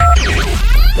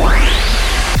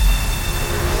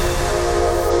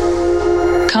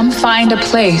Come find a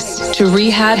place to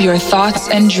rehab your thoughts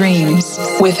and dreams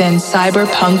within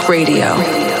Cyberpunk Radio.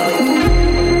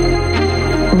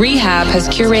 Rehab has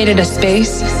curated a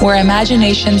space where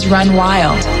imaginations run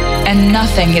wild and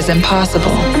nothing is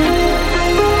impossible.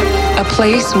 A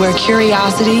place where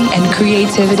curiosity and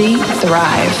creativity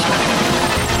thrive.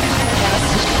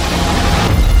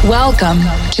 Welcome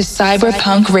to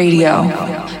Cyberpunk Radio,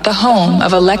 the home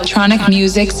of electronic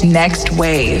music's next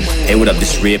wave. Hey, what up,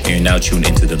 this is Reeves, and you're now tuned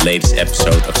into the latest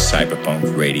episode of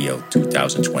Cyberpunk Radio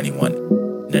 2021.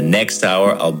 In the next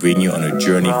hour, I'll bring you on a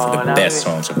journey for the best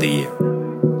songs of the year.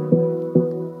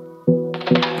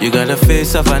 You got the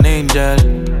face of an angel,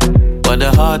 but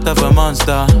the heart of a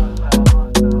monster.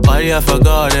 Body of a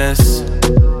goddess,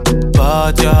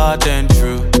 but your heart ain't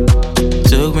true.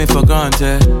 Took me for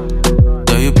granted,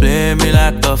 though you play me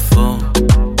like a fool.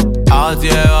 Out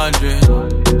here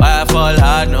 100, why I fall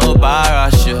hard, no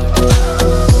parachute.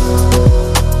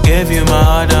 Gave you my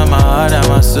heart and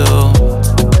my soul.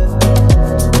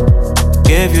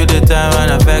 Gave you the time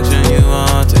and affection you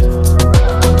wanted.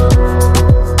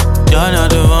 You're not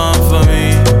the one for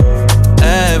me,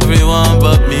 everyone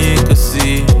but me could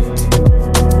see.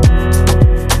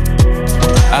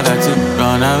 I got to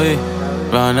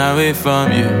run away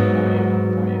from you.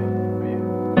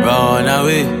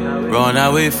 Run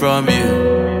away from you.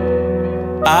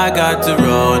 I got to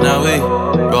run away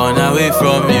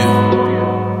from you.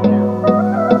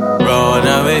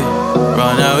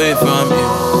 Run away from you.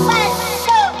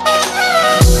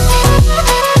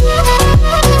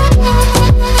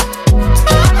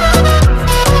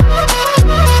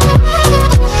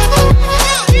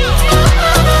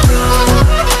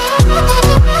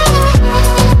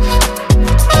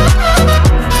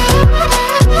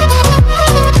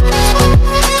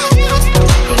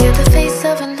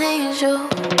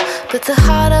 The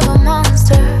heart of a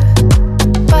monster,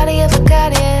 body of a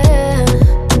guardian,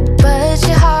 but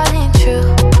your heart ain't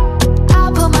true. I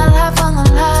put my life on the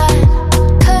line,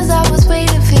 cause I was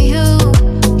waiting for you.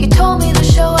 You told me to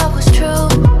show I was true,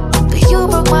 but you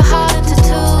broke my heart into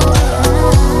two.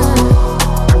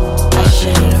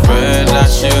 I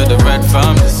should've read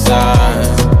from the side.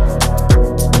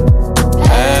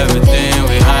 Everything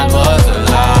we had was a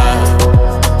lie.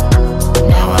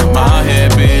 Now I'm out here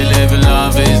believing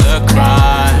love is a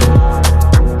crime,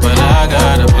 but I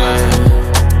got a plan.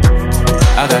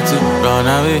 I got to run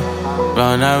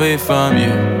away from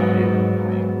you.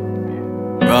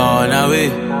 Run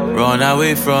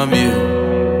away from you.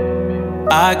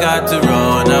 I got to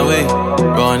run away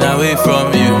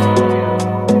from you.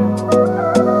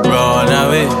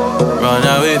 Run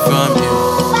away from you.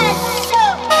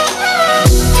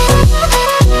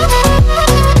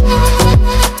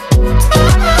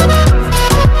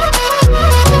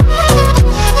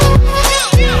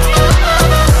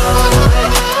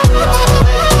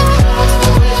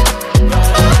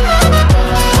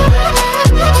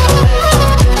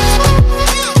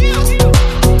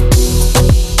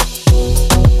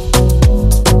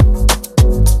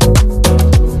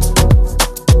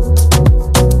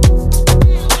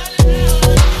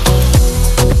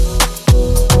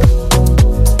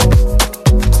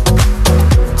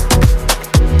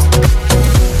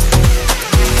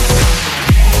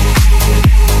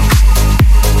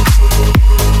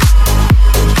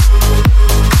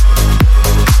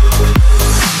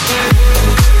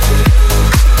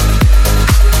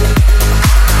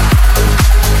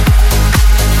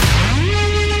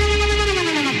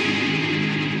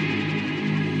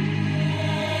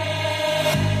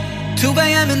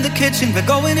 We're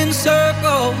going in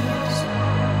circles,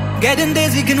 getting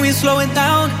dizzy, can we slow it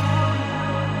down?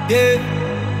 Yeah,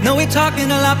 no, we're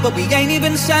talking a lot, but we ain't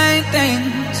even saying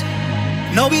things.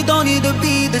 No, we don't need to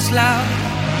be this loud.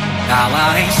 Now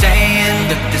I ain't saying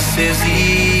that this is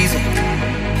easy.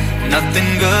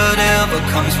 Nothing good ever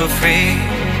comes for free.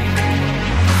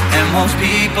 And most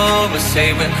people will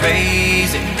say we're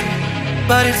crazy,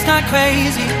 but it's not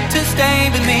crazy to stay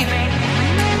with me.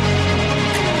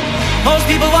 Most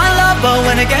people want love, but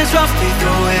when it gets rough, they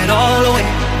throw it all away.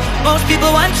 Most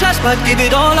people want trust, but give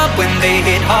it all up when they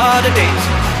hit harder days.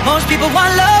 Most people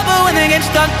want love, but when they get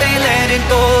stuck, they let it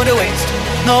go to waste.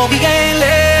 No, we ain't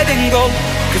letting go,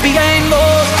 cause we ain't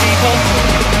most people.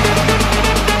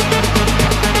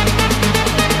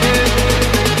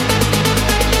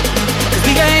 Cause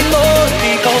we ain't most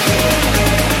people.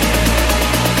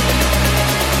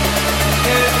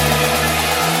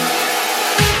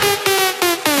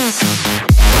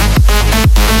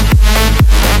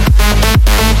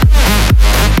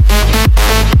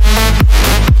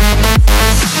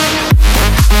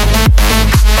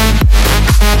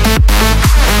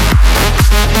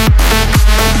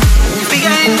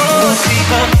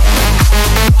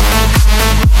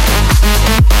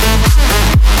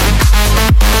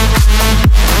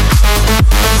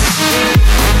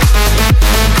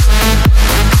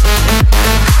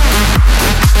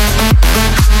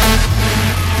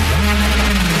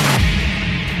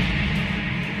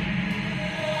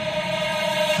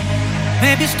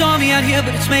 not here,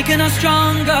 but it's making us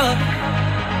stronger.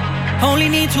 Only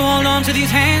need to hold on to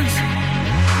these hands.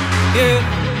 Yeah.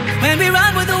 When we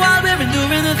run with the wild, we're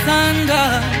enduring the thunder,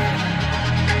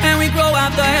 and we grow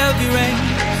out the heavy rain.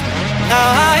 Now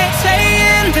I ain't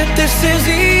saying that this is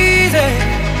easy.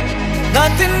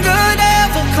 Nothing good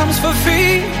ever comes for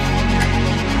free,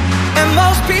 and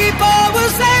most people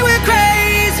will say we're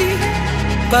crazy,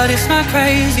 but it's not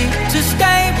crazy to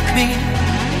stay with me.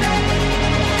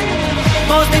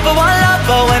 Most people want love,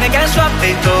 but when it gets rough,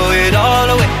 they throw it all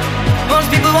away.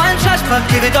 Most people want trust, but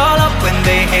give it all up when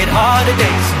they hit harder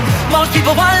days. Most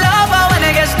people want love, but when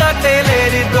they get stuck, they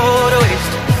let it go to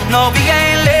waste. No, we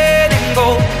ain't letting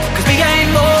go, 'cause we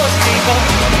ain't most people.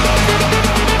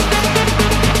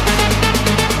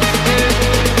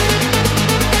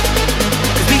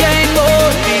 'Cause we ain't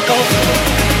most people.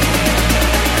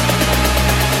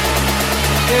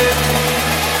 Yeah.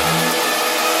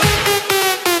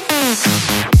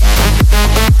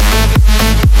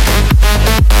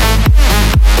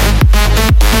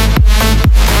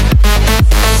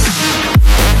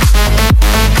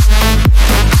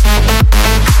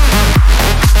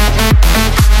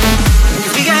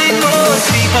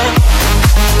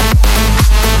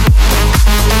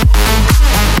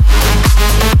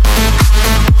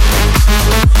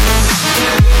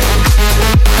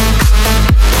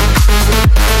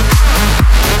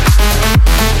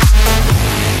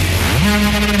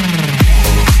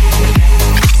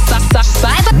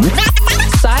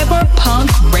 Cyberpunk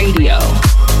Radio.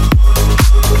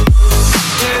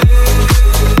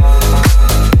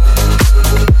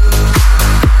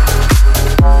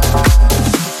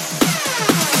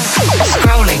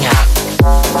 Scrolling up,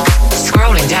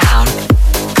 scrolling down,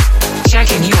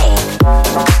 checking your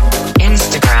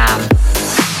Instagram.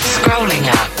 Scrolling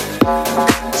up,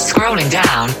 scrolling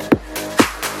down,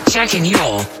 checking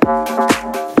your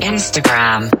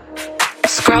Instagram.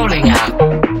 Scrolling up,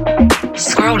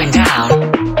 scrolling down,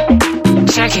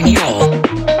 checking your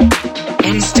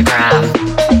Instagram.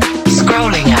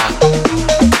 Scrolling up,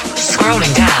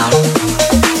 scrolling down,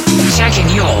 checking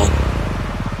your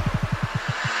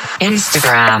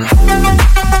Instagram.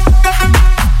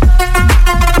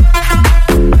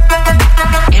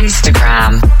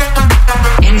 Instagram.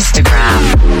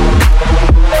 Instagram.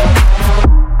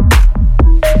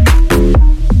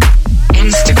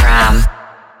 Instagram.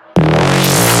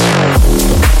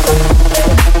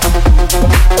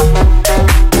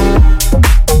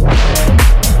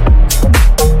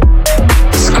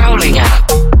 Scrolling up,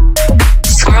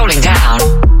 scrolling down,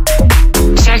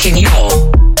 checking your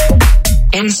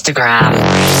Instagram.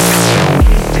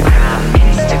 Instagram,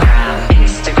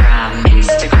 Instagram,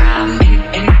 Instagram,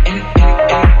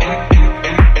 Instagram.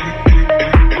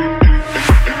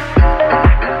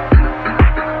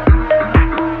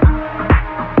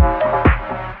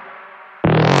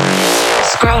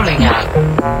 Scrolling up,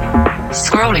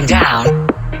 scrolling down,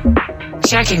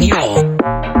 checking your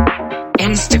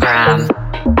Instagram.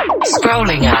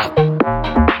 Scrolling up,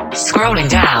 scrolling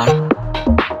down,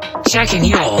 checking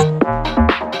your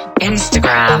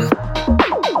Instagram.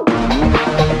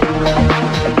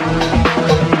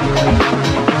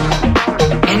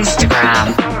 Instagram.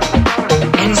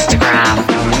 Instagram.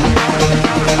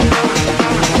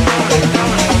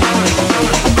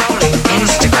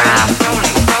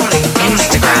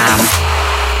 Instagram. Instagram.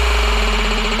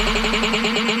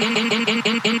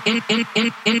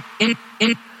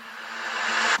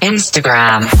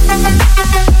 Instagram.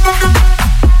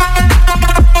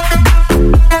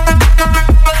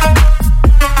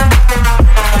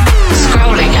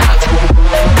 Scrolling up,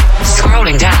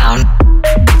 scrolling down,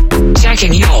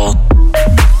 checking your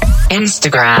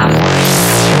Instagram.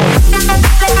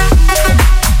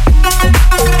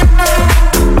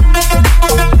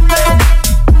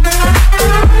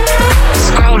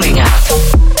 Scrolling up,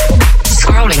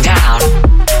 scrolling down,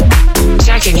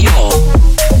 checking your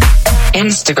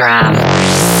Instagram.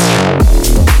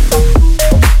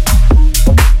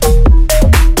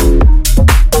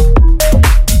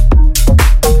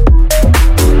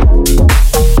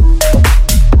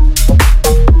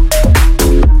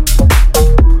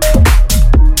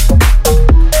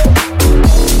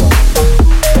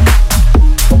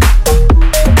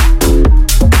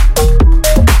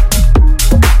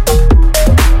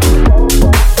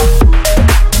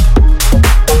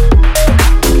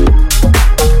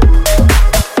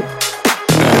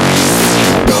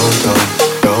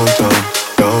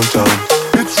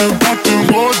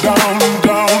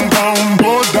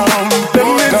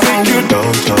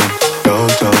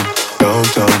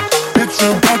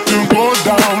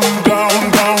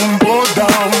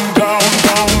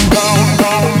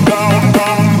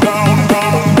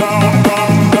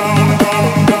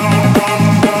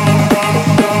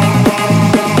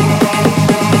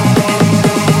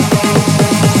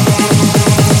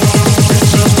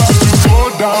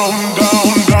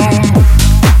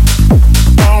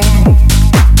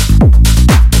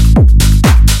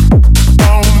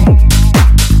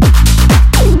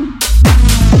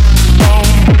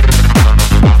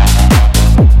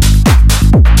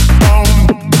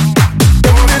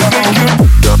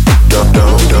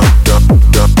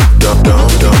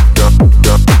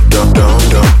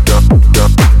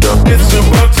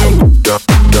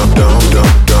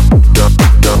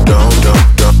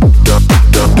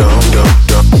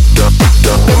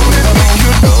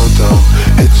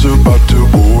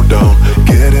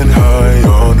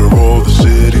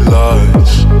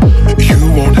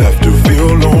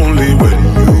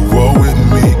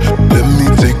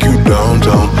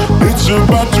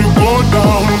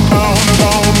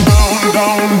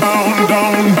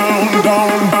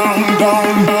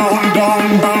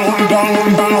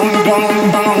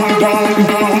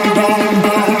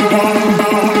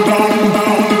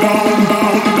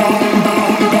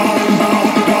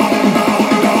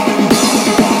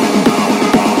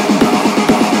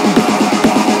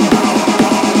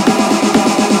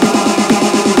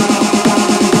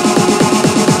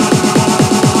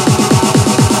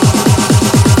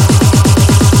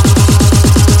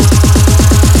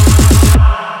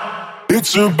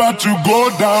 It's about to go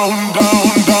down,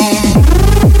 down, down,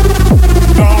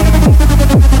 down, down.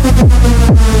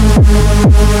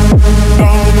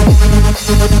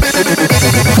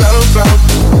 Bells out,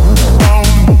 down, down.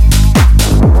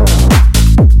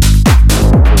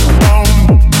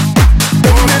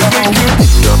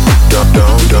 Down,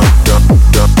 down, down, down,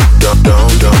 down,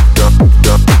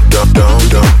 down, down, down,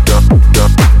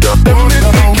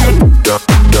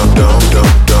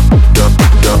 down, down, down, down, down.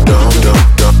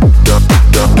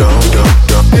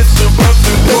 It's about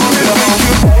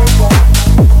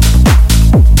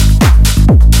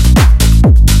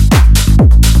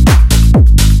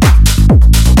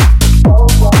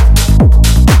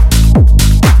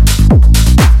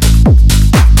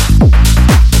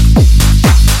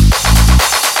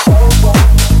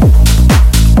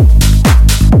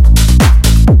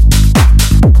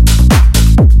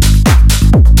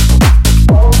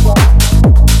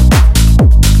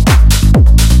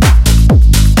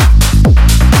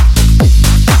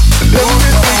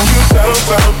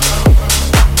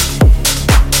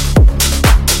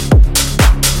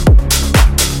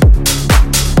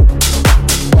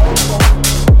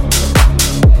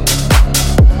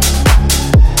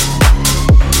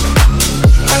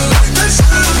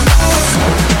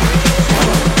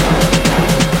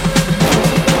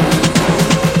down.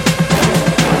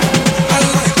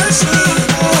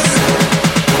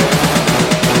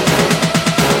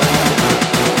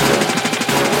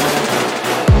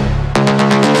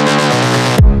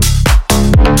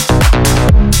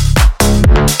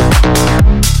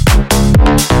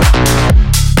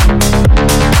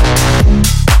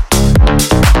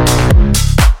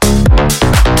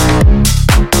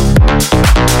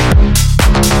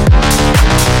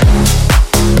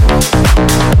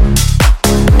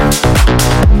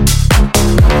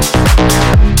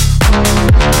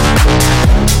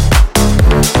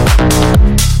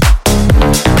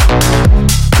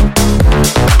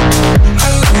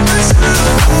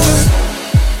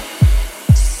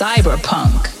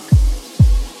 Cyberpunk.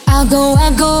 I'll go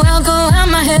out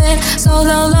my head.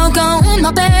 Solo loco in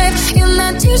my bed. In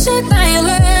that t-shirt that you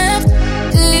left.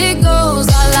 It goes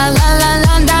la la la la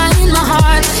la la in my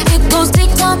heart. It goes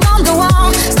tick-tock on the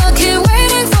wall. Stuck here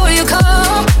waiting for your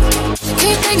call.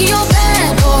 Keep thinking you're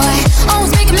bad, boy.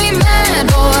 Always making me mad,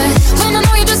 boy. When I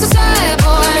know you're just a sad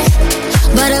boy.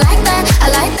 But I like that.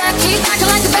 Keep acting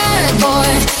like a bad boy.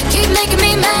 Keep making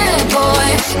me mad, boy.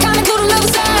 Kinda cool to live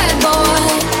sad, boy.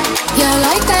 Yeah, I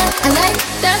like that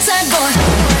sad boy.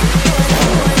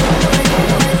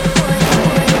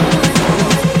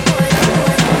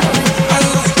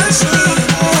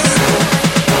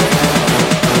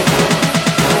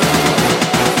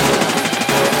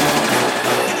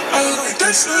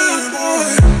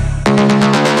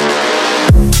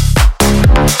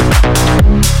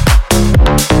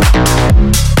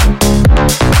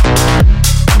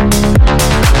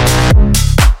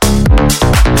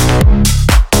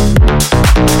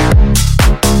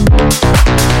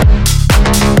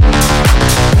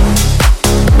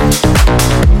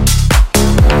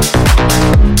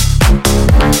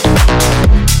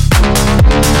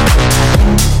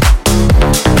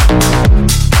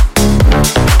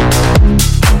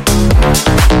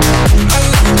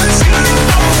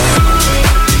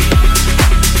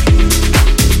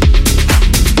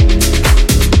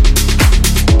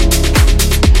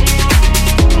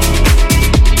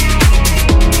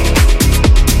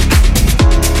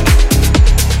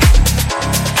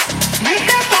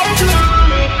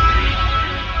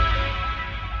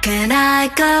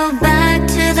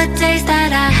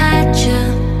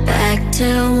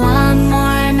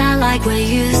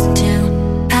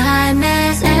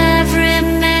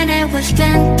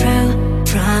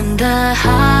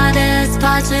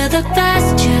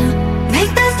 Make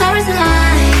the stars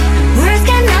align.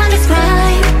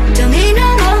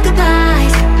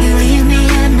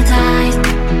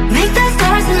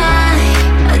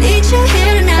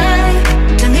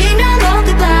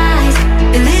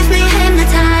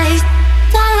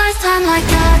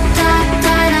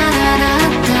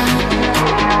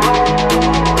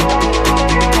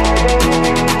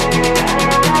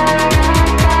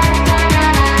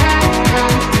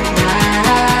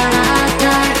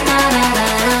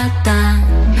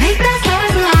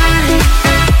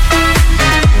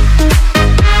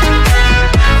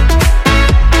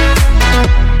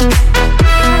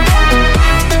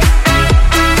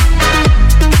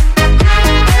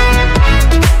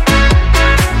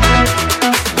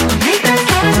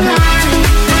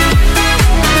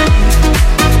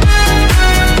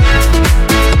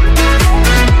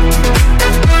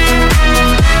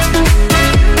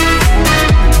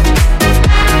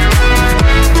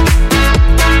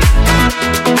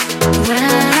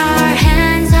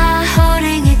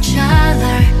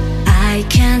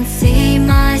 can't see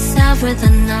myself with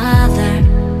another.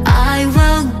 I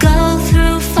will go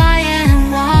through fire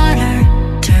and water,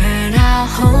 turn our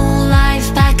whole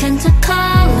life back into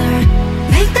color.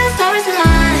 Make the stars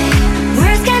align,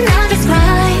 words cannot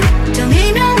describe. Don't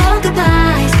mean no more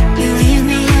goodbyes, you leave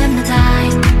me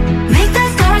hypnotized. Make the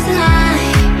stars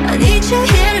align, I need you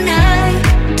here tonight.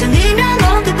 Don't mean no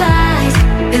more goodbyes,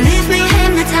 you leave me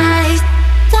hypnotized.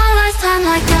 One last time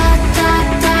like that, da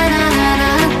da da da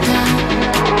da da.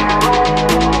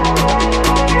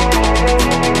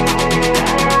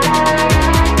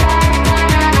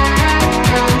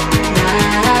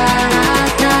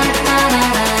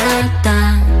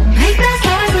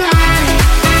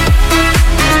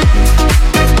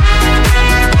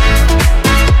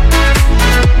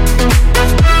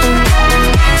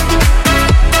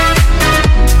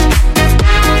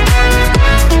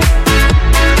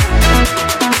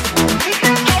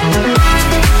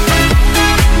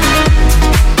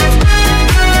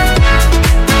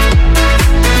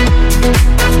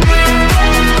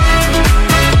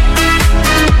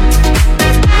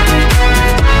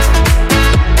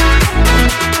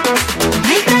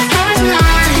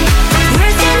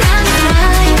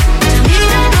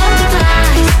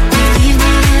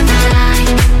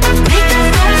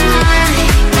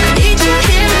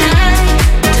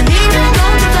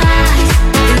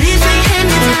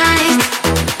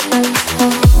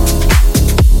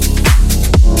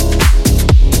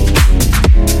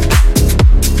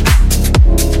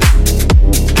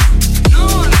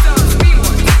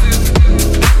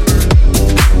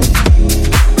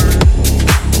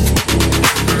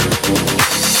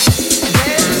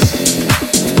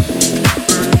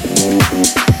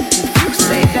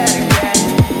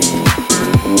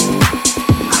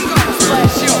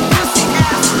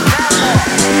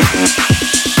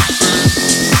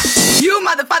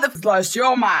 Lost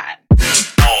your mind.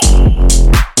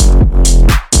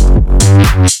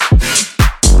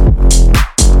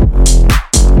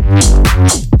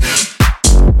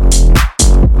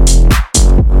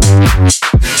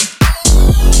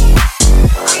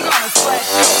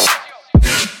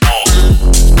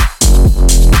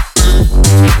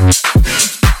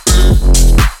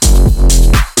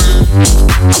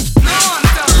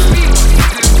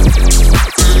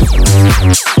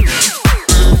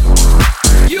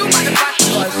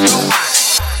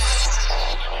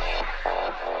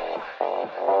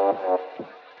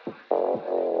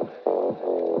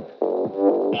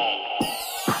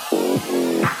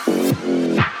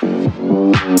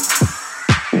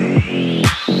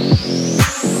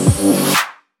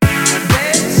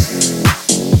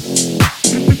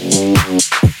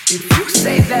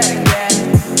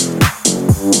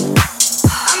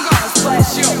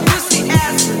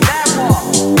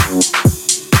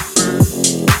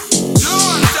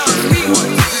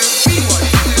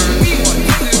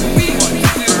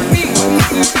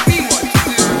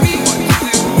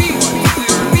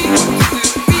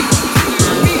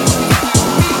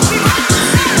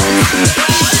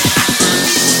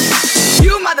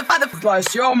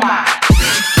 Lost your mind.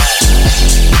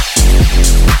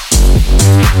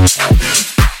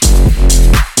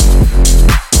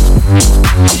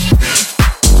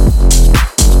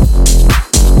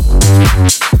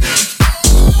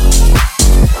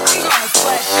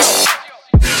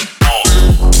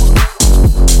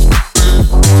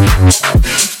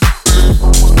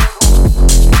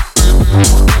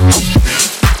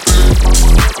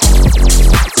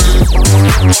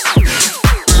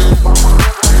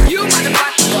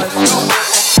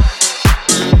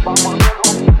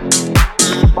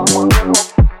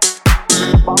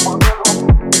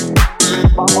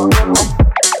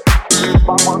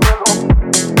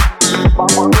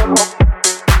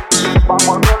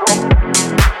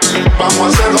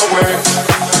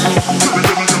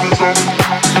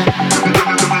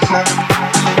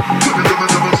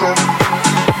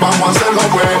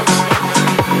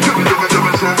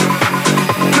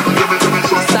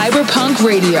 Cyberpunk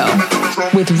Radio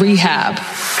with Rehab.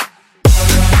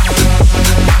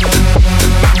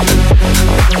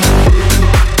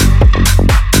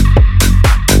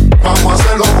 Vamos a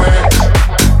hacerlo, güey.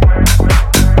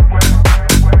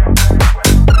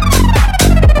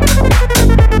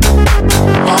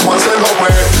 Vamos a hacerlo,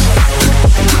 güey.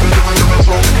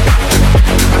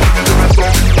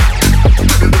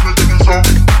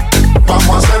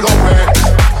 Vamos a hacerlo, güey.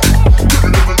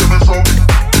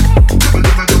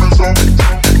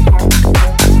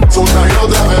 So now you're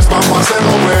the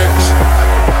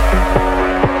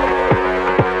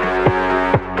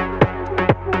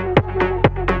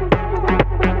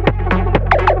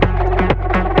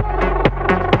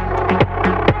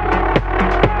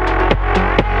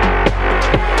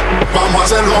vamos a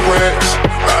hacerlo pues,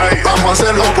 ay, vamos a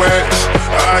hacerlo pues,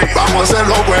 ay, vamos a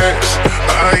hacerlo pues,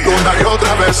 ay, una y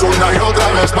otra vez,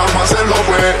 vamos a hacerlo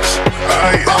pues,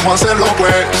 ay, vamos a hacerlo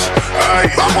pues, ay,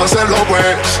 vamos a hacerlo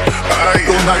pues, ay,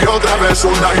 una y otra vez,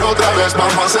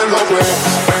 vamos a hacerlo pues.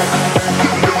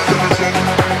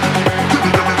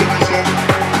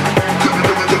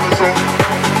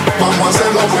 Vamos a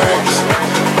hacerlo pues.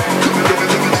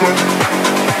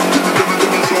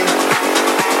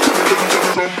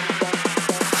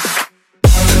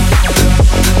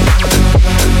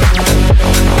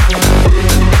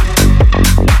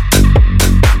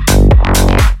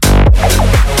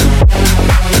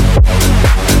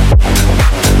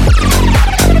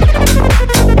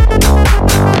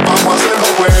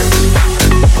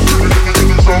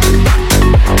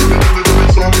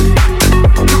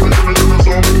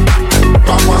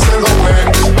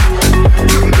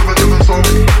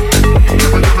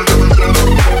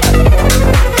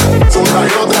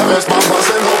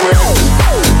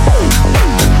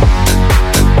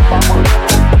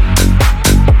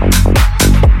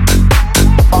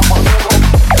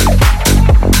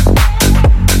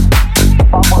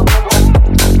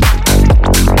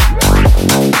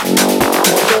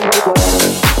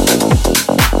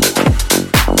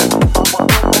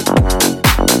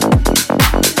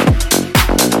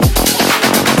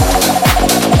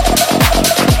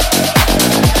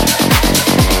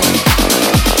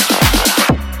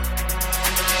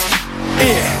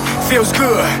 Feels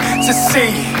good to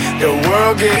see the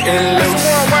world getting loose.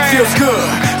 Feels good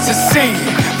to see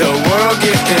the world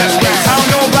getting loose. I don't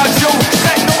know about you,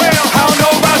 I don't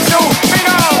know about you,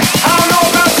 I don't know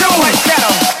about you.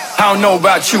 I don't know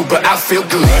about you, but I feel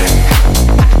good.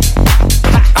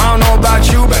 I don't know about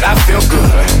you, but I feel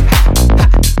good.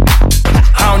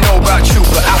 I don't know about you,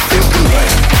 but I feel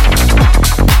good.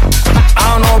 I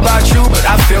don't know about you, but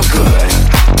I feel good.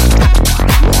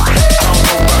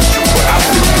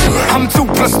 I'm 2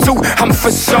 plus 2, I'm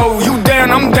for show. You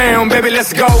down, I'm down, baby,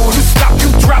 let's go. You stop,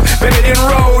 you drop, baby, then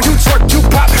roll. You twerk, you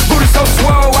pop, booty so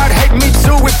swole. I'd hate me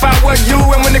too if I were you.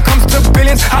 And when it comes to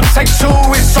billions, I'll take 2.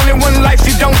 It's only one life,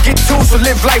 you don't get 2. So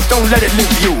live life, don't let it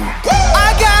live you.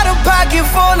 I got a pocket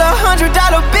full of $100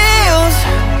 bills.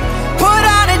 Put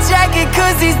on a jacket,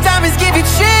 cause these diamonds give you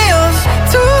chills.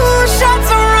 2 shots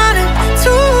are running,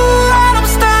 2 out, I'm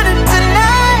stunning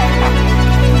tonight.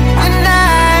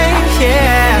 Tonight,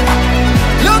 yeah.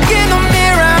 Look in the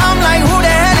mirror, I'm like, who the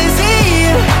hell is he?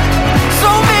 So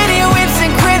many whips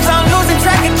and cribs, I'm losing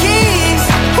track of keys.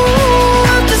 Ooh,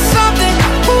 up to something,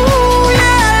 ooh,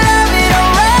 yeah, I love it,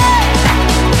 alright.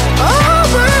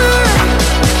 Alright.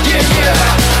 Yeah,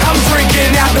 I'm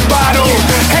drinking out the bottle,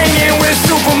 hanging with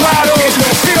supermodels.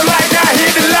 Feel like I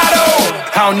hit the lotto.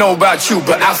 I don't know about you,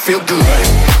 but I feel good.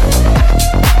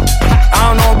 I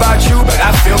don't know about you, but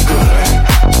I feel good.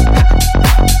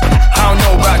 I don't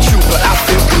know about you, but I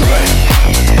feel good.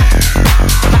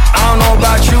 I don't know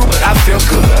about you, but I feel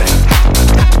good.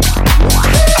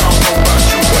 I don't know about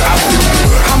you, but I feel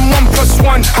good. I'm 1 plus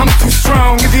 1, I'm too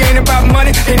strong. If you ain't about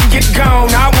money, then get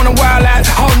gone. I wanna wild out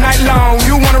all night long.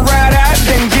 You wanna ride out,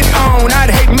 then get on. I'd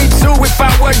hate me too if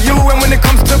I were you. And when it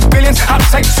comes to billions, I'll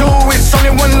take 2. It's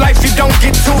only one life, you don't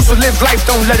get 2. So live life,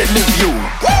 don't let it live you.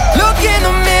 Look in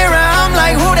the mirror, I'm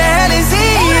like, who the hell is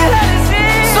he?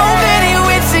 So many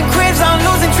whips and cribs, I'm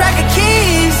losing track of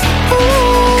keys.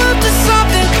 Ooh, up to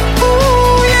something,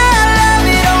 ooh, yeah, I love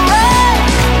it, alright.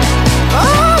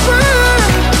 Alright.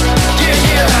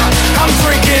 Yeah, I'm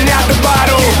drinking out the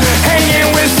bottle, hanging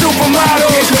with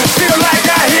supermodels. Feel like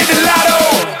I hit the lotto.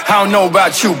 I don't know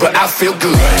about you, but I feel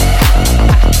good.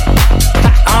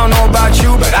 I don't know about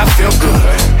you, but I feel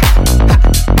good.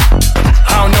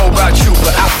 I don't know about you,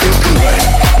 but I feel good.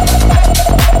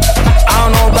 I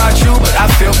don't know about you, but I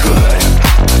feel good.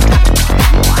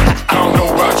 I don't know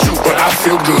about you, but I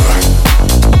feel good.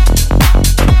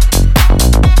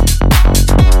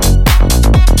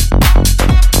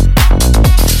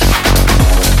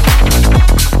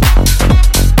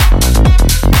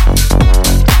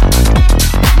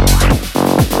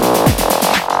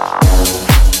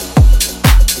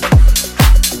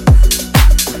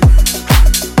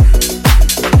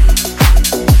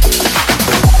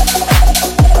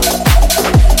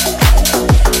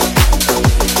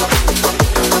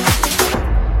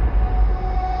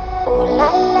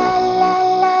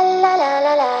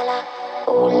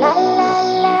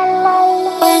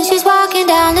 When she's walking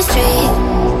down the street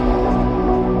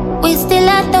with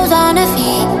stilettos on her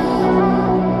feet,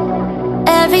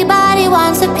 everybody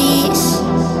wants a piece,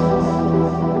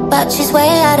 but she's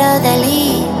way out of their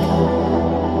league.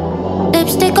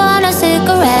 Lipstick on a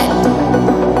cigarette,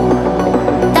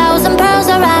 1,000 pearls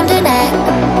around her neck.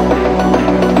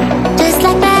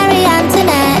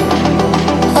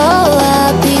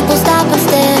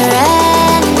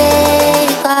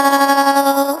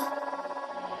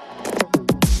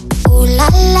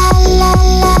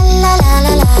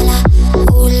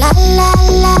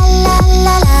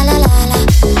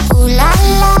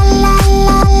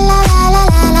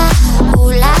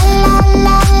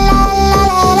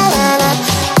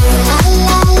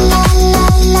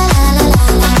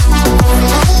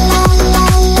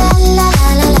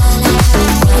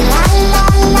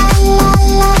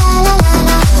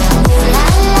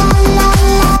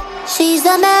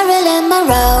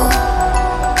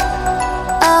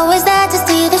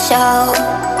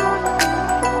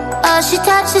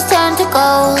 watches turn to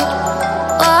gold.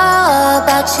 Oh,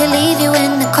 about to leave you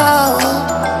in the cold.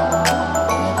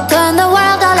 Turn the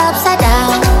world all upside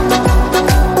down.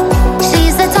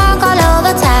 She's the talk all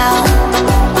over town.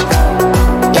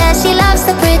 Yeah, she loves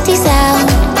the pretty sound.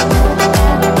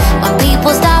 When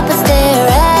people stop and stare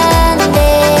and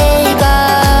they go.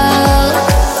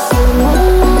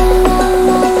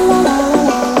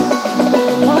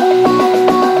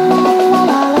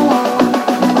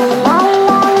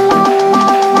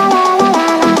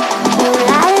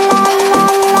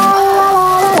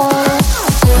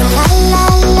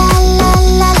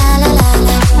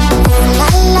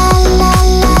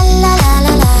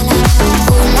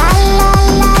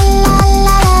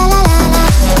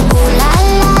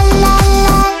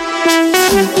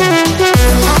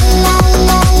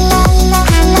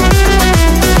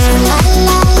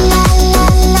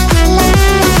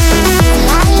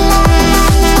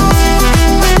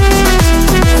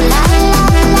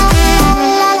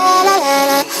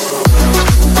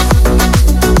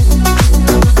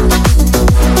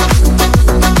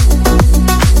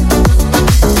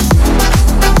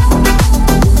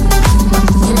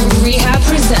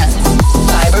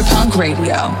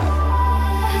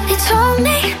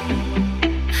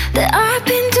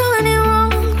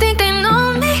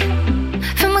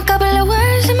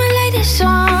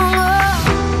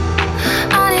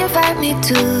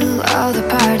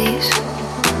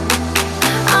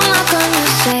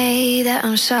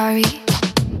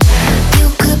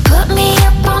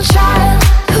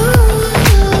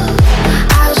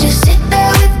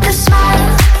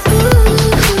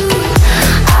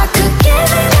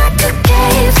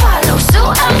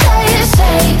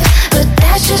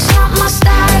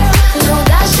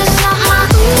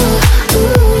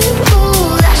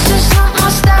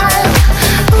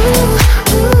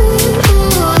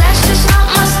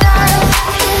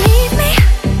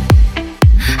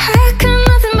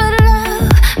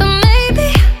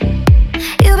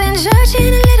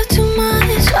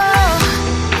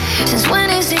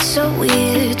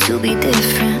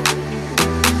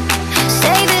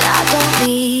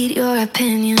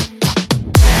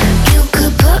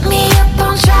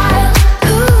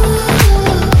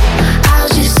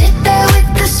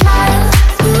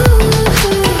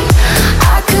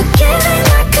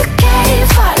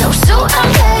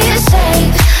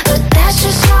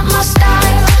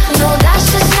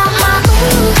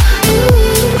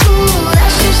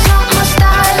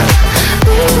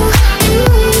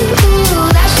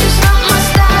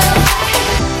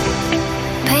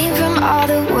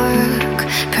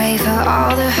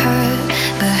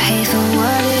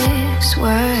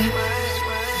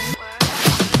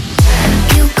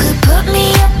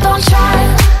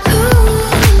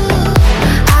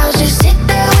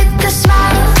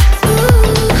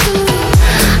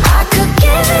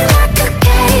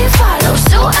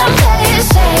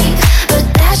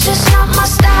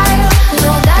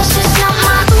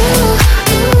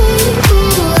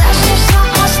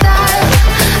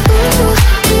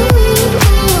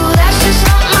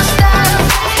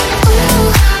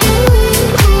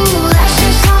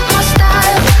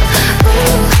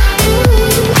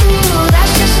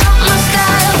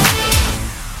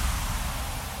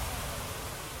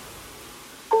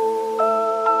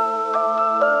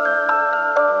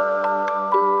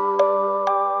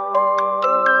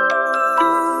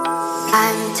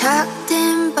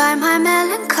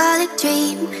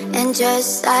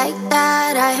 Just like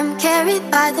that, I am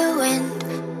carried by the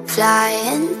wind,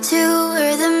 flying to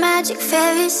where the magic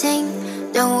fairies sing.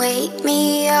 Don't wake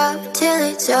me up till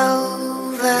it's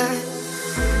over.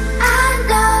 I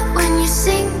love when you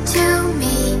sing to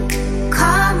me,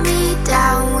 calm me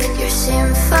down with your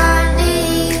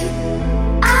symphony.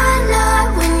 I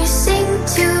love when you sing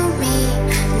to me,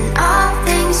 and all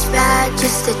things bad,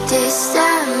 just a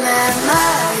distant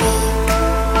memory.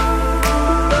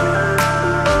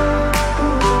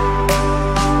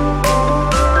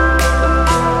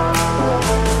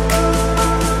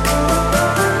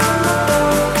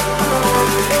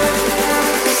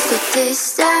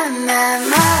 Distant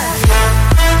memory.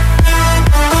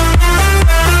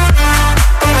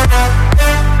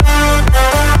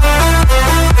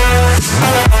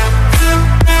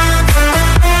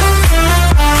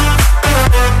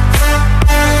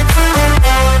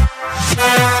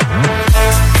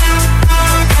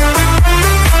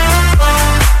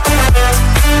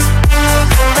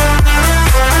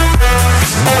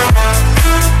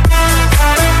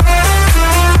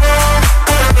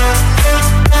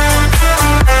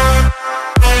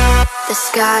 The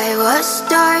sky was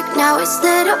dark, now it's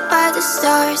lit up by the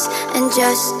stars. And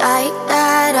just like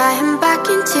that, I am back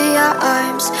into your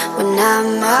arms. When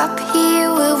I'm up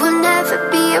here, we will never never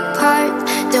be apart.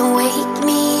 Don't wake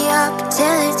me up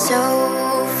till it's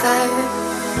over.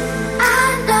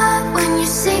 I love when you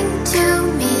sing to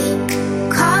me,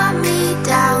 calm me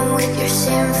down with your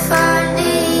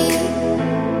symphony.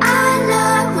 I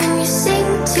love when you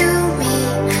sing to me,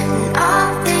 and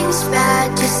all things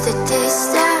bad, just a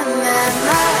distant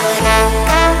memory.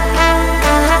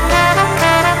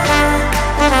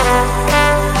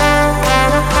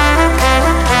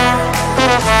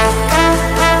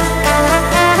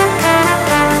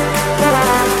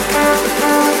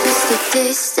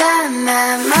 Distant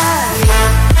memory.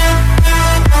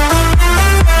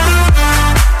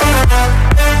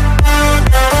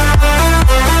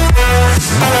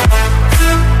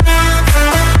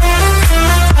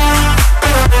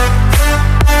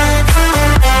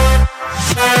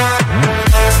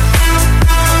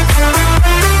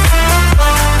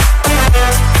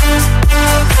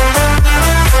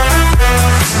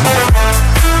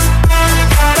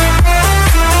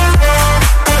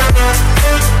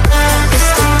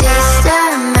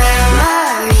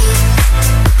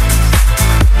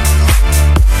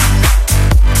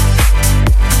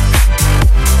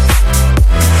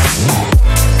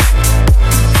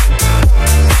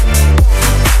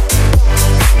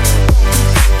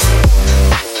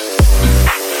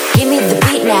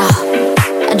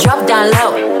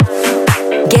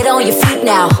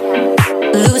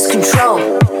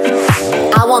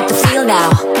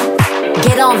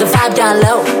 Down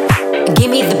low, give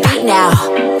me the beat now.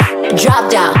 Drop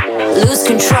down, lose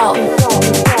control.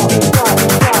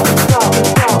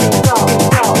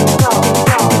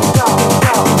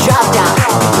 Drop down,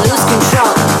 lose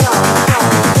control.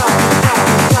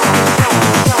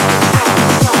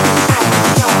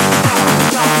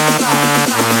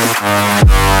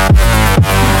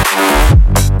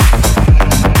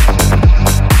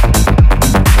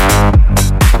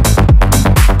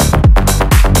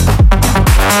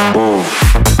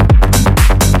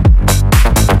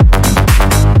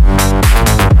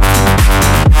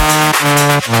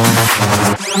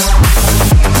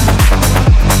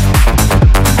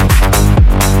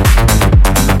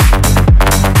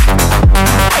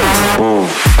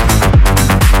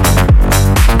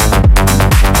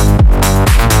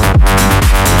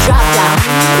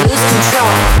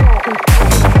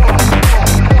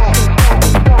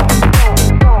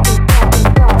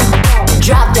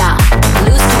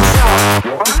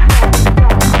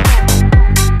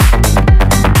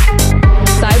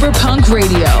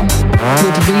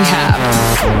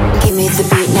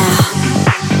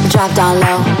 Down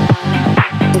low,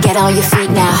 get on your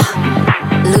feet now,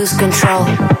 lose control.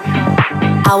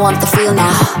 I want the feel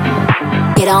now,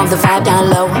 get on the vibe down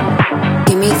low,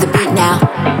 give me the beat now,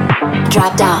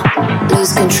 drop down,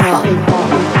 lose control.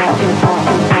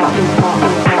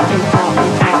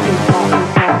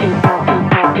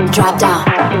 Drop down,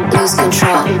 lose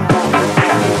control.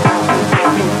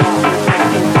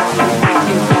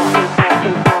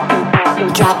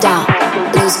 Drop down,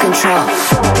 lose control.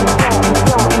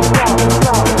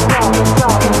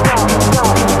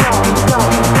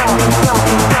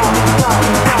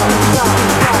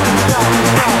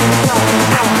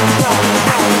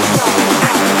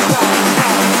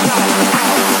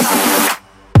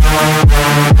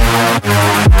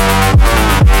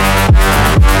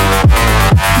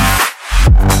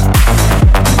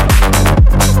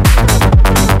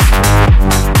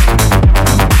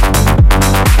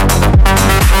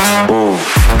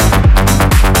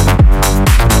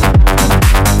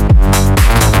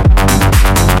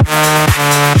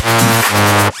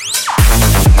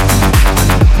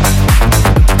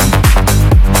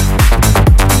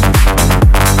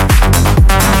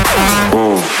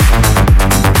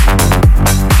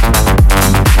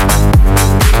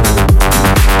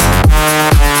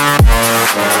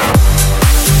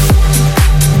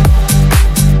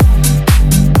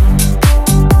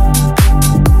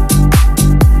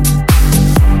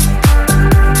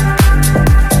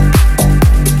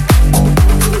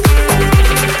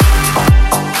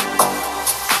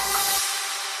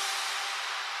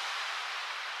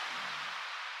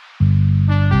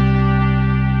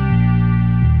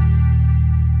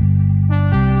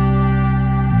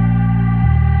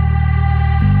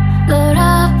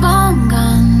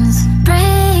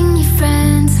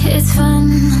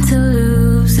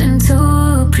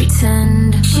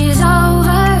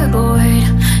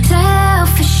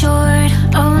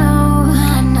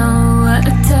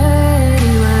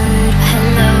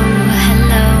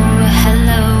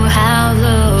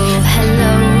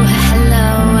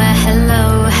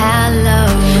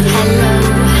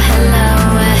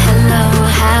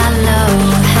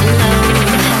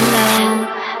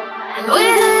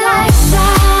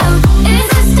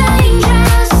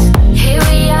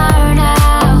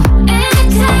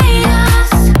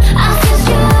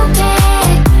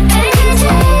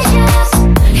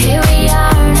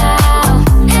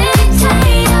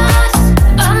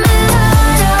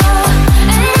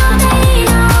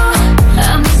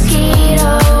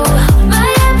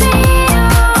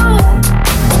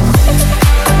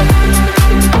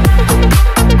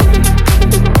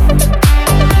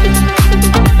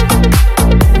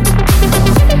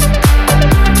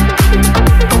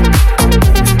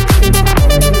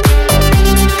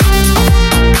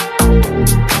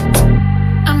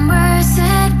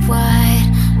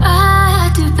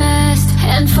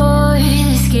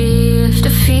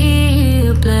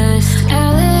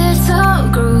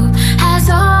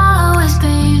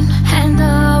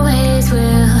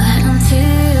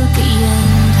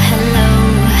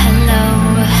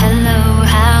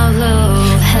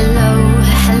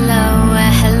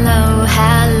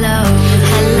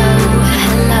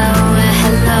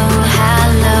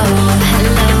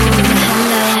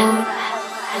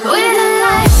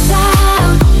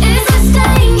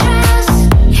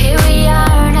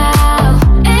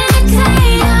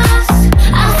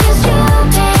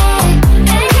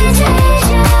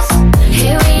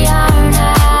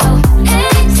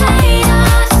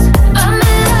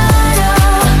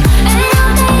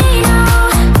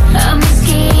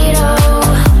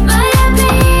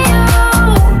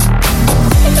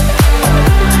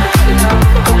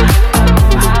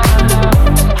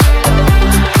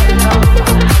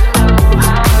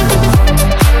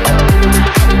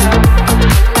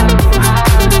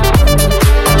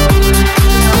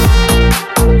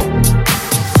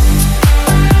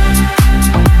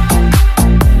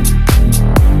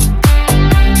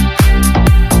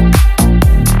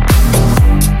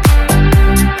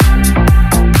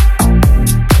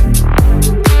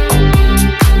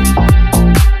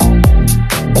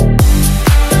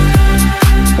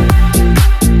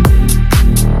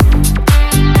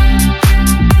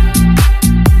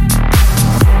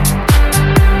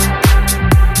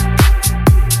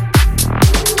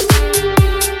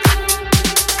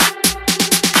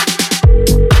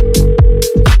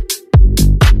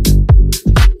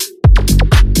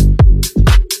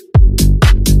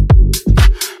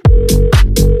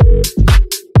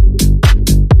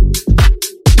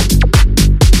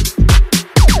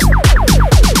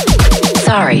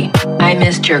 Sorry, I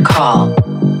missed your call.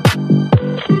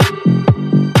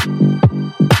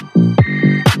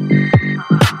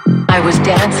 I was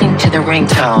dancing to the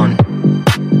ringtone.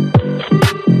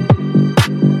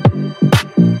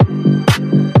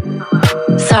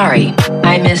 Sorry,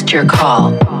 I missed your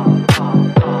call.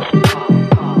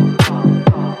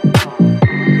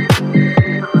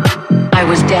 I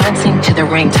was dancing to the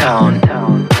ringtone.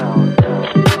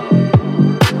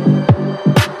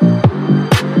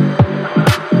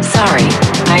 Sorry,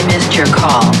 I missed your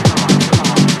call.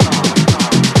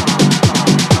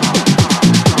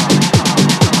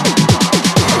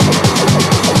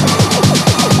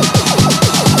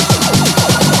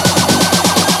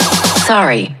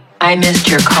 Sorry, I missed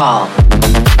your call.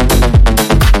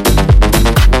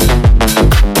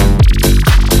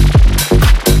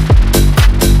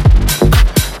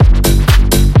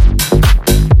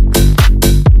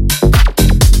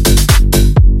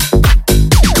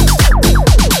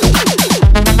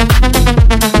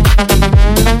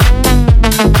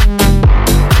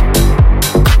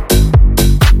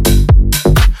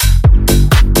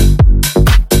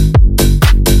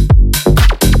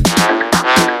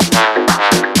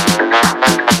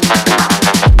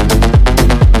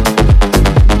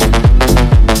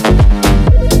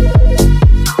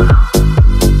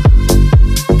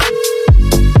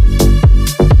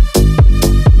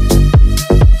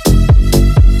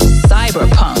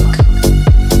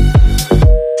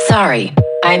 Sorry,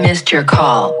 I missed your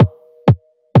call.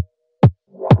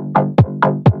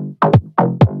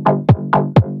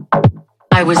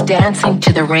 I was dancing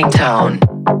to the ringtone.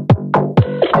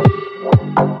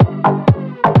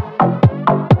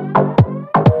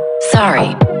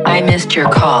 Sorry, I missed your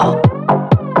call.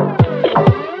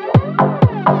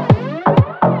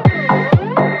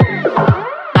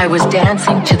 I was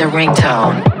dancing to the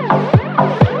ringtone.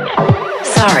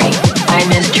 Sorry, I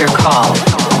missed your call.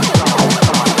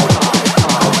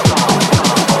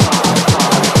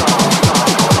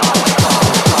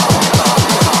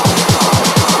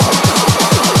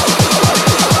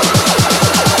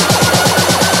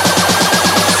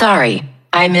 Sorry,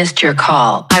 I missed your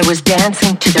call. I was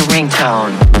dancing to the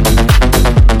ringtone.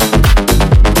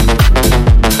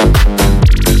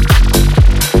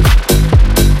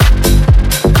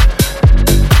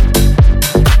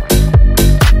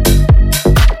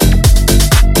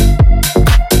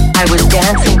 I was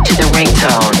dancing to the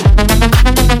ringtone.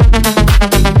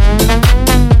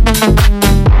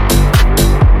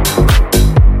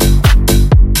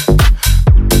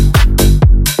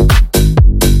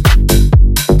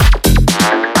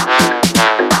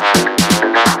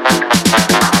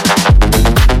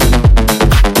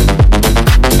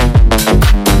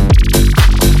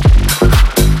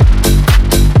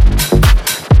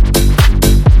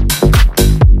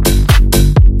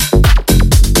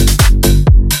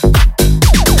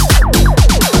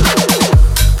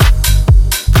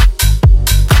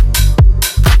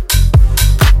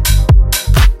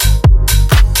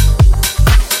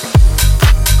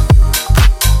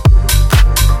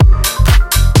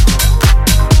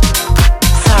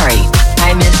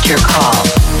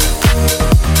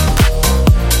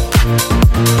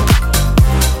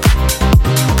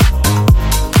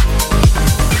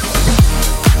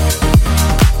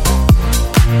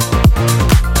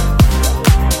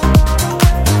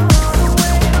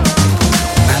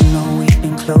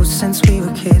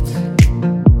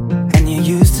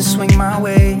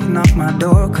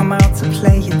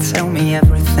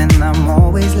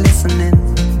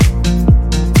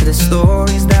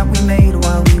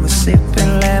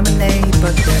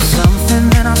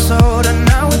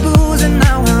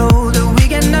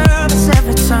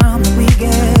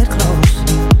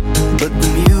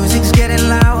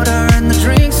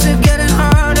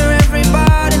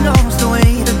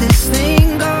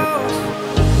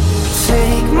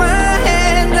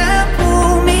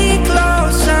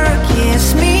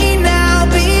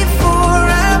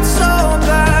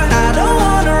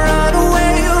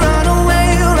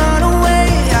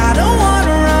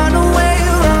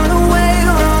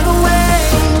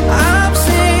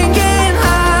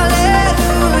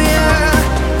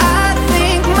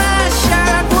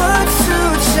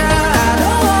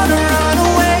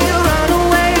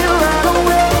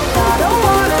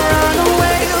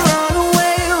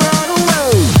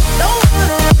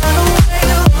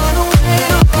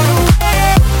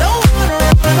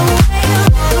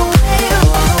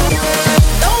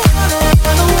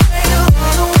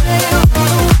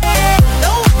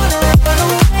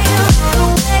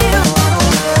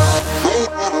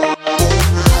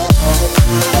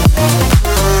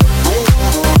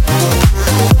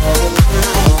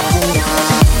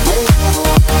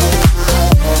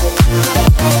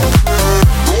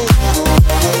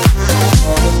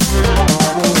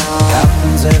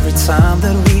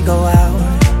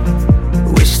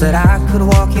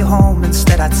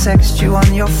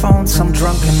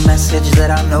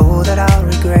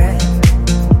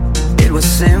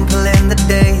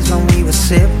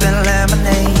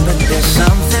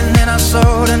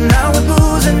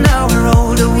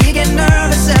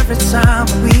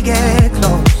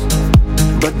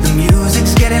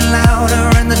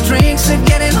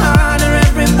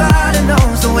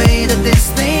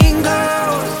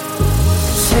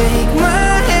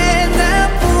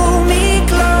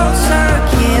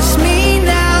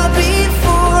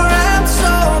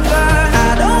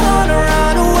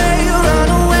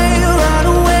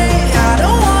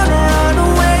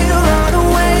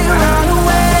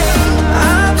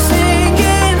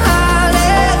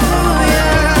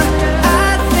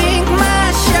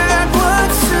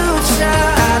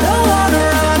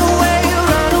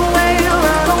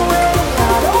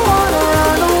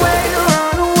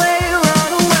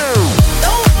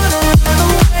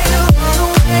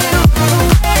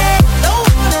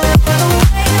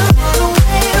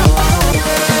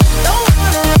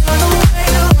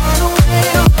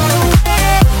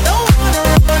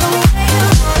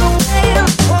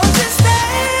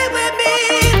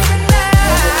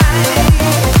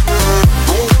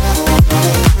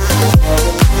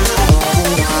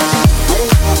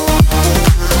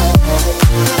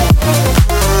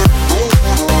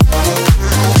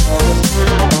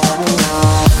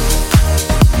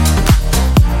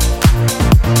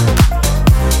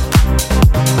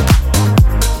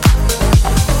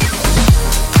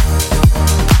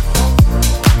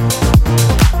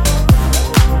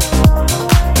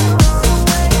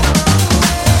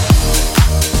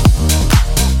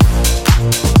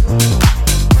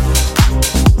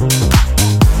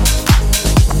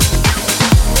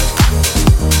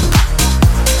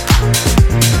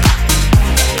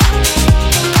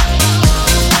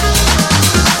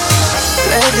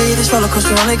 roller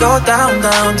coaster only go down,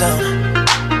 down, down.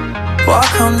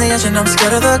 Walk on the edge and I'm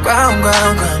scared of the ground,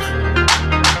 ground, ground.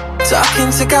 Talking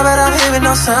to God but I'm hearing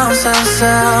no sound, sound,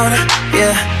 sound.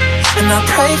 Yeah, and I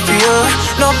pray for you.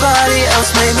 Nobody else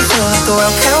made me feel like the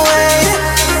world can wait.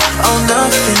 Oh,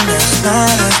 nothing else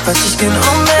matters but your skin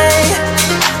on me.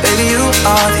 Baby, you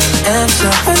are the answer.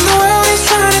 When the world is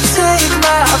trying to take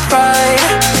my pride,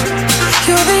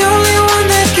 you're the only one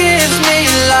that gives me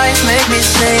life. Make me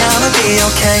say I'ma be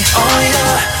okay. Oh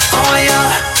yeah, oh yeah.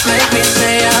 Make me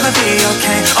say I'ma be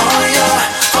okay. Oh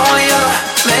yeah, oh yeah.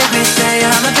 Make me say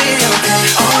I'ma be okay.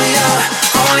 Oh yeah,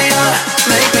 oh yeah.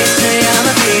 Make me say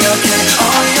I'ma be okay.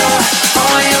 Oh yeah,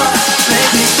 oh yeah.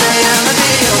 Make me say I'ma be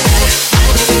okay.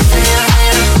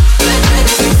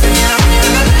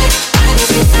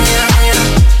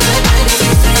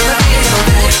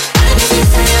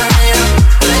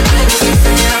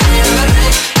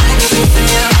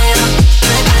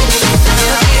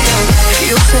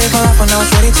 You saved my life when I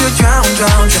was ready to drown,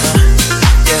 drown, drown.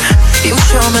 Yeah, you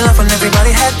showed me love when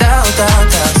everybody had doubts.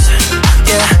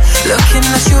 Yeah, looking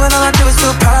at you and all I do is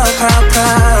feel proud, proud,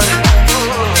 proud.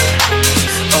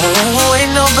 Oh,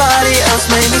 ain't nobody else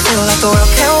made me feel like the world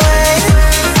can't wait.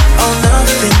 Oh,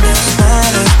 nothing else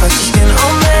matters but your skin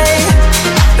on me.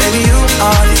 Baby, you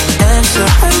are the answer.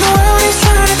 When the world is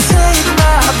trying to take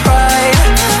my pride,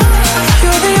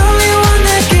 you're the only one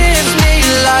that gives me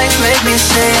life. Make me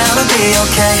say I'ma be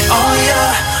okay. Oh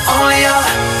yeah, oh yeah.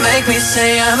 Make me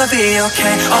say I'ma be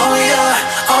okay. Oh yeah,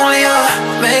 oh yeah.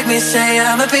 Make me say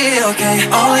I'ma be okay.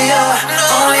 Oh yeah,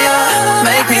 oh yeah.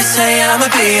 Make me say I'ma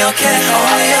be okay.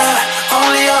 Oh yeah,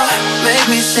 oh yeah. Make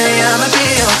me say I'ma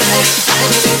be okay.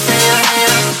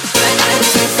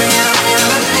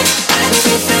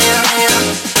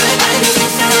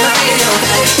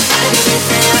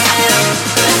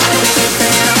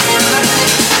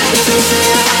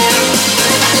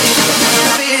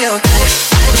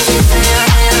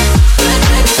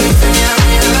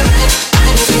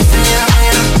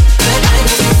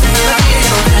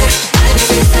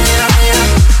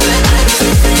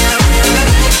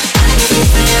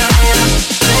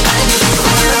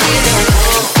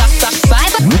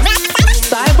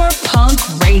 Cyberpunk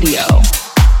Radio.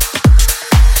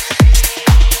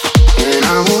 When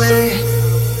I'm away,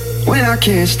 when I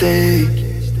can't stay,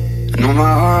 I know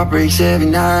my heart breaks every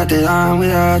night that I'm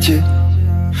without you.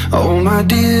 Oh my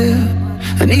dear,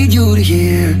 I need you to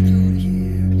hear.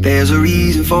 There's a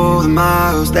reason for the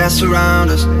miles that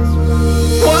surround us.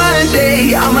 One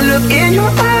day I'ma look in your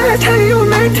eyes, tell you you're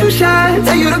meant to shine,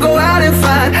 tell you to go out and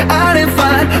find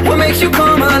what makes you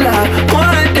come alive.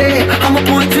 One day I'ma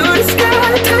point to the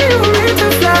sky, tell you you're meant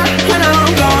to fly. When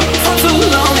I'm gone for too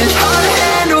long, it's hard to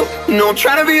handle. No, I'm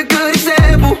trying to be a good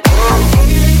example.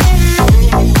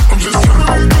 I'm just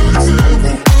trying to be a good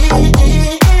example.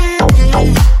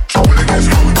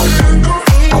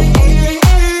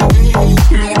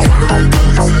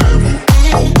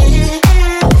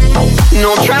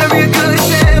 No, I'm trying to be a good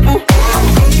example.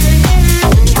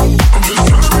 I'm just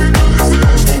trying to be a good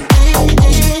example.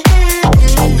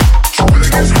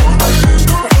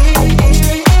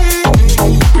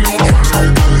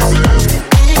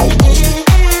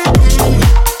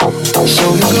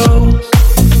 So you go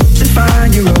and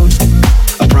find your road.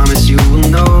 I promise you will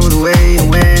know the way and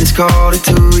when it's called it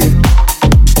to you.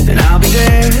 And I'll be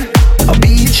there, I'll be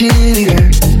your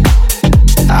cheerleader.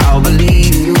 I'll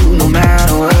believe in you no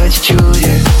matter what you choose,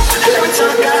 yeah. And every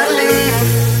time I gotta leave,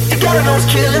 you gotta know it's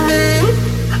killing me.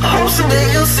 I hope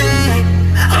someday you'll see,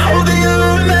 I hope that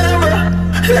you'll remember.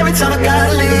 And every time I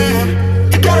gotta leave,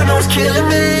 you gotta know it's killing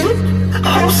me.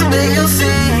 I hope someday you'll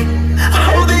see, I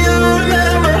hope that you'll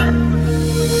remember.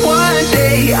 One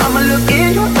day I'ma look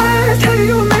in your eyes, tell you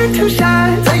you're meant to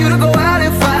shine, tell you to go out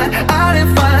and find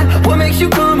what makes you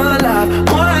come alive.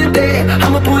 One day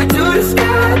I'ma point to the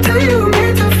sky, tell you you're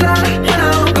meant to fly. When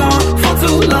I'm gone for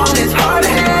too long, it's hard to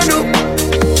handle.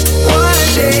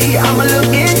 One day I'ma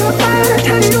look in your eyes,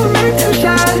 tell you you're meant to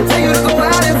shine, tell you to go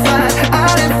out and find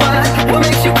what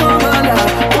makes you come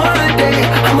alive. One day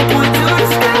I'ma point to the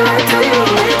sky, tell you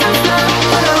you're meant to fly.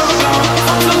 When I'm gone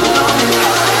for too long, it's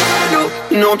hard to handle.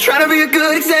 You know I'm trying to be a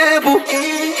good example.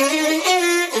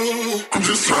 I'm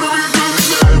just trying to be a good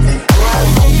example.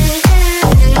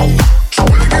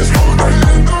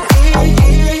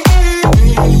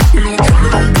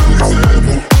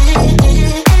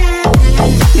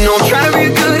 No, I'm trying to be a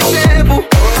good example.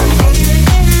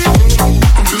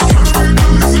 I'm just trying to be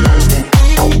a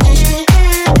good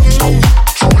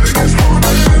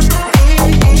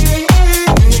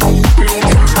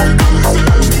example.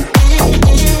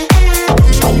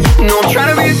 No, I'm trying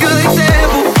to be a good example.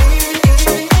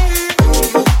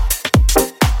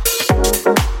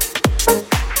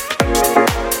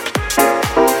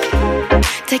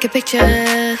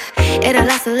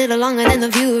 a little longer than the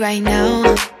view right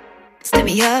now. Step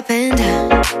me up and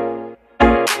down.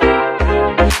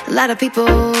 A lot of people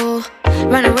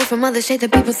run away from all the shade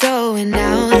that people throwing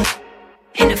out.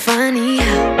 Ain't it funny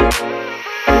how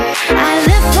I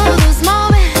live for those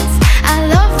moments. I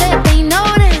love that they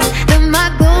notice that my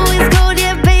glow is gold,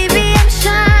 yeah baby I'm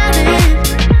shining.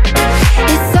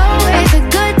 It's always a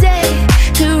good day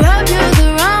to rub you the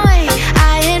wrong way.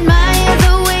 I admire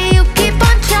the way you keep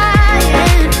on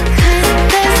trying. 'Cause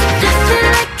there's nothing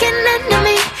like an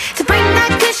enemy to bring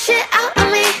that good shit out of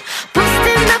me.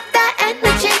 Boosting up that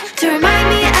energy to remind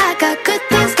me I got good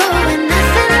things going.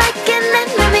 Nothing like an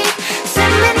enemy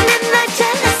swimming in that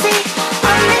jealousy.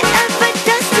 All it ever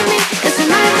does to me is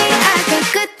remind me I got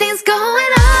good things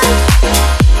going on.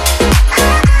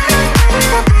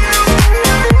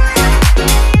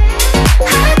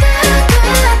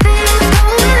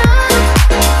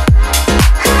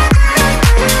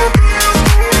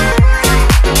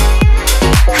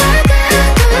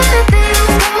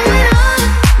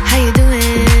 How you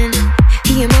doing?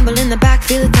 Hear you mumble in the back,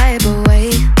 feel the type of way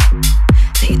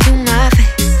that you do my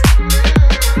face.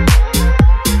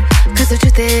 'Cause the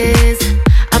truth is,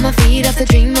 I'ma feed off the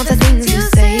dream of the things you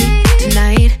say.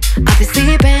 Tonight, I'll be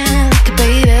sleeping like a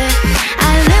baby.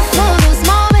 I live for those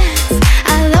moments.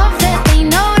 I love that they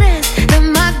notice that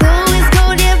my glow is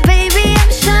gold, yeah baby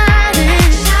I'm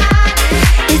shining.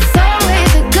 It's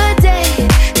always a good day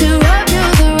to rub you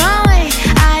the wrong way.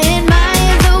 I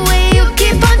admire the way you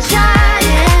keep on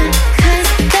trying. 'Cause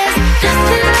there's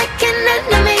nothing like an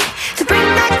enemy to bring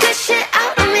that good shit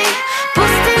out of me.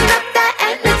 Boosting up that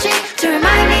energy to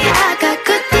remind me I got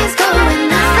good things going.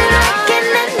 Nothing like an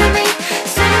enemy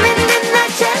swimming in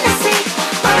that jealousy.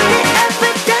 All it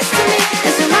ever does to me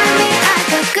is remind me I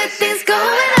got good things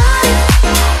going on.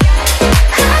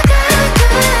 I got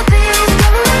good things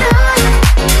going on.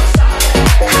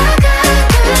 I got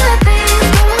good things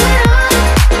going on.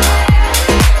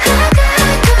 I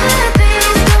got good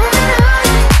things going on.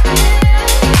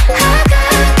 I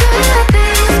got good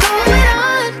things going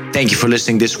on. Thank you for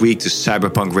listening this week to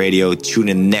Cyberpunk Radio. Tune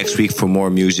in next week for more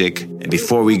music. And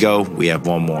before we go, we have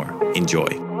one more. Enjoy.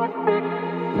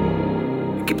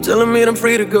 You keep telling me I'm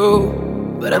free to go,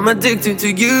 but I'm addicted to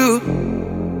you.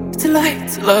 It's a lie,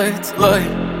 it's a lie, it's a lie.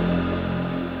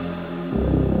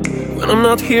 When I'm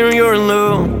not here and you're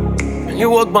alone, and you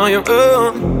walk by your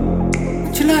own.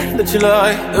 Don't you lie, don't you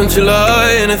lie, don't you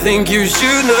lie. And I think you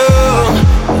should know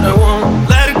that I won't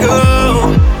let it go.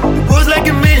 It was like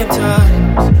a million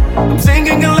times I'm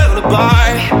singing a lullaby.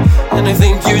 And I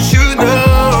think you should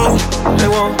know that I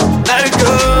won't let it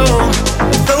go.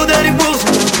 I thought that it was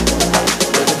enough,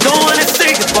 but I don't wanna say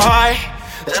goodbye.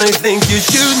 And I think you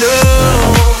should know.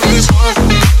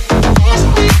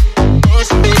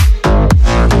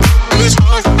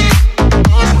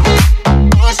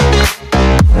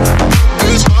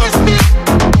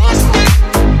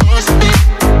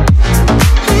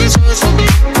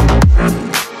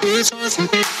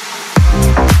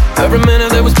 Every minute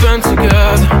that we spent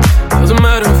together doesn't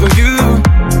matter for you.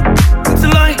 It's a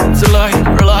lie, it's a lie,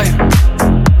 you're a liar.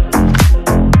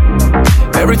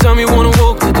 Every time you wanna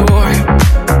walk the door,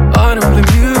 I don't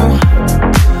blame you,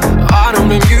 I don't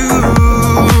blame you.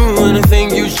 And I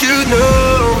think you should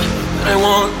know that I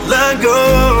won't let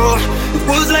go. It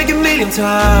was like a million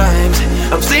times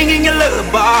I'm singing a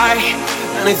lullaby.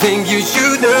 And I think you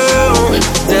should know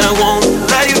that I won't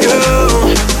let you go.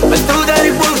 I thought that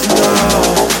it was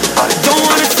enough, I don't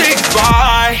wanna say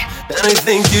goodbye. And I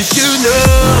think you should know.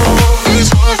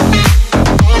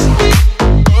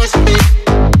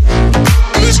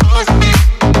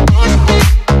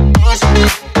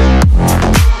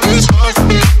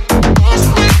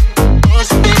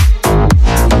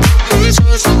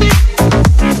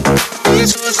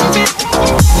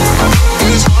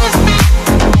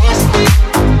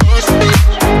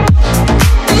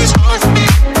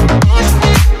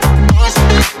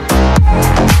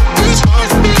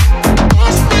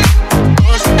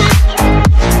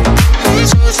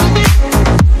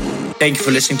 Thank you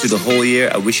for listening to the whole year.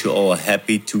 I wish you all a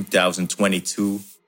happy 2022.